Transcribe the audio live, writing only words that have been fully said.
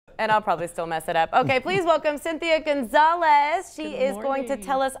And I'll probably still mess it up. Okay, please welcome Cynthia Gonzales. She is going to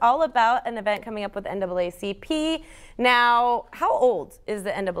tell us all about an event coming up with NAACP. Now, how old is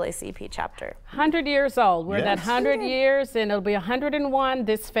the NAACP chapter? 100 years old. We're at 100 years, and it'll be 101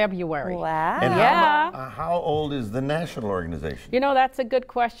 this February. Wow. And Yeah. how old is the national organization? You know, that's a good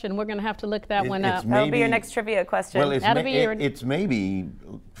question. We're going to have to look that one up. That'll be your next trivia question. Well, it's maybe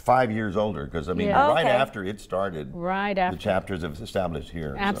 5 years older, because I mean, right after it started, the chapters have established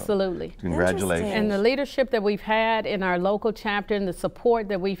here. Absolutely. So, congratulations. And the leadership that we've had in our local chapter and the support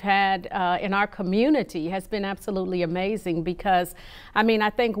that we've had in our community has been absolutely amazing, because I mean, I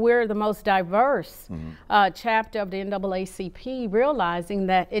think we're the most diverse chapter of the NAACP, realizing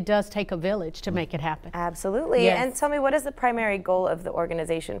that it does take a village to make it happen. Absolutely. Yes. And tell me, what is the primary goal of the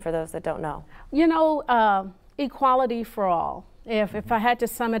organization for those that don't know? You know, equality for all. If I had to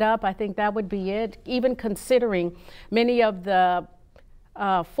sum it up, I think that would be it. Even considering many of the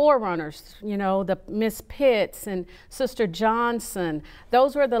forerunners, you know, the Miss Pitts and Sister Johnson,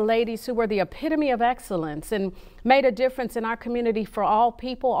 those were the ladies who were the epitome of excellence and made a difference in our community for all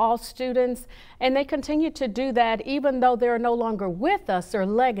people, all students, and they continue to do that even though they're no longer with us. Their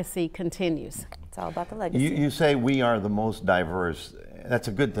legacy continues. It's all about the legacy. You say we are the most diverse. That's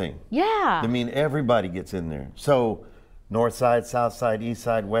a good thing. Yeah. I mean, everybody gets in there. So north side, south side, east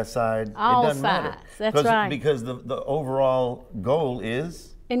side, west side, all it doesn't sides. matter. That's right. Because the overall goal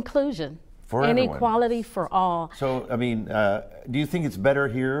is inclusion for and everyone. Equality for all. So, I mean, do you think it's better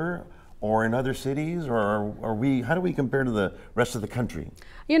here or in other cities, or are we? How do we compare to the rest of the country?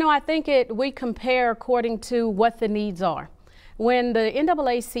 You know, I think we compare according to what the needs are. When the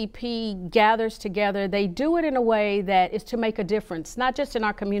NAACP gathers together, they do it in a way that is to make a difference, not just in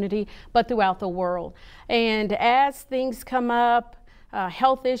our community, but throughout the world. And as things come up,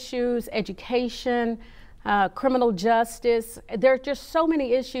 health issues, education, criminal justice, there are just so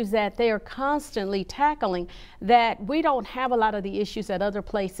many issues that they are constantly tackling that we don't have a lot of the issues that other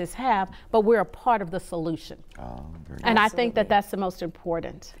places have, but we're a part of the solution. And I think that that's the most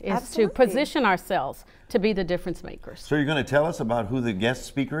important, is to position ourselves to be the difference makers. So you're going to tell us about who the guest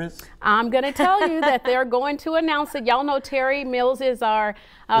speaker is? I'm going to tell you that they're going to announce it. Y'all know Terry Mills is our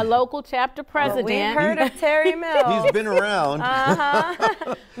local chapter president. We've heard of Terry Mills. He's been around.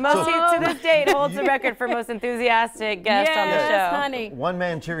 Most to this date holds the record for most enthusiastic guest on the show. Yes, honey.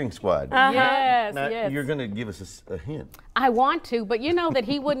 One-man cheering squad. Yes, now, yes. You're going to give us a hint. I want to, but you know that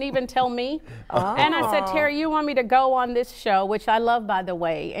he wouldn't even tell me. And I said, Terry, you want me to go on this show, which I love, by the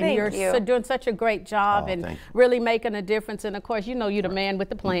way, and you're doing such a great job and really making a difference. And of course, you know you're the man with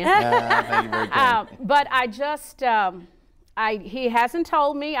the plan. Thank you very much. But I just, he hasn't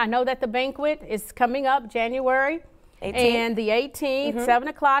told me. I know that the banquet is coming up January 18th. And the 18th, 7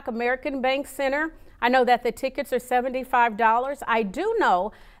 o'clock, American Bank Center. I know that the tickets are $75. I do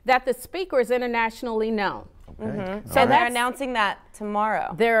know that the speaker is internationally known. So they're announcing that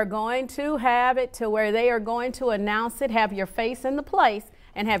tomorrow. They're going to have it to where they are going to announce it, have your face in the place,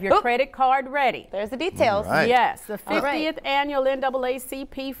 and have your credit card ready. There's the details. Yes, the 50th annual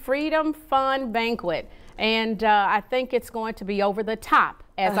NAACP Freedom Fun Banquet. And I think it's going to be over the top,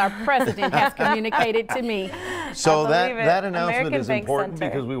 as our president has communicated to me. So that announcement is important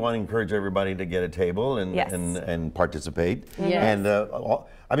because we want to encourage everybody to get a table and participate. And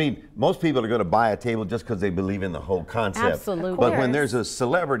I mean, most people are going to buy a table just because they believe in the whole concept. Absolutely. But when there's a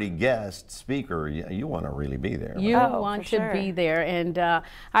celebrity guest speaker, you want to really be there. You want to be there. And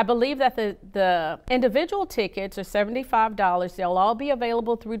I believe that the individual tickets are $75. They'll all be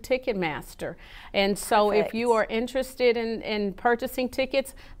available through Ticketmaster. And so if you are interested in purchasing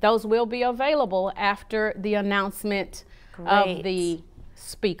tickets, those will be available after the announcement of the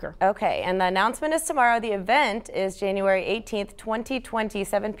speaker. Okay, and the announcement is tomorrow. The event is January 18th, 2020,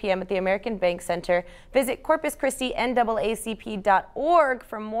 7 p.m. at the American Bank Center. Visit CorpusChristiNAACP.org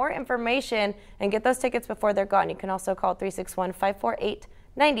for more information and get those tickets before they're gone. You can also call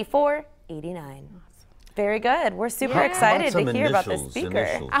 361-548-9489. Very good. We're super excited to hear about this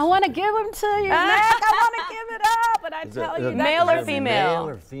speaker. I want to give them to you. I want to give it up, but I tell you, male or female? Male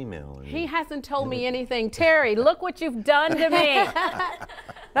or female? He hasn't told me anything. Terry, look what you've done to me.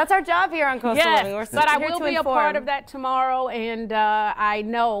 That's our job here on Coastal Living. We're but I will be a part of that tomorrow, and I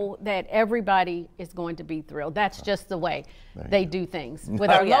know that everybody is going to be thrilled. That's just the way they do things with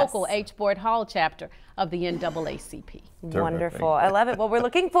our local H. Boyd Hall chapter. of the NAACP. Wonderful. I love it. Well, we're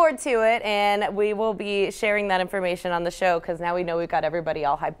looking forward to it, and we will be sharing that information on the show because now we know we've got everybody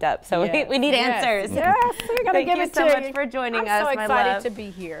all hyped up. So we need answers. Yes, we're going to give it to you. Thank you so much for joining us, I'm so my excited love. to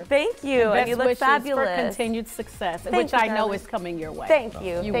be here. Thank you. And you look fabulous. For continued success, which I know is coming your way. Thank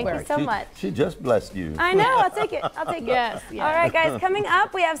you. Thank you so much. She just blessed you. I know. I'll take it. I'll take it. Yes. All right, guys. Coming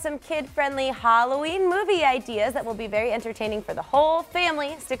up, we have some kid-friendly Halloween movie ideas that will be very entertaining for the whole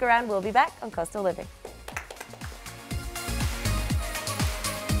family. Stick around. We'll be back on Coastal Living.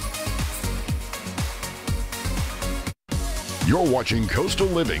 You're watching Coastal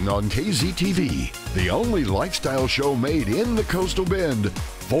Living on KZTV, the only lifestyle show made in the Coastal Bend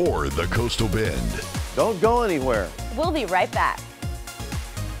for the Coastal Bend. Don't go anywhere. We'll be right back.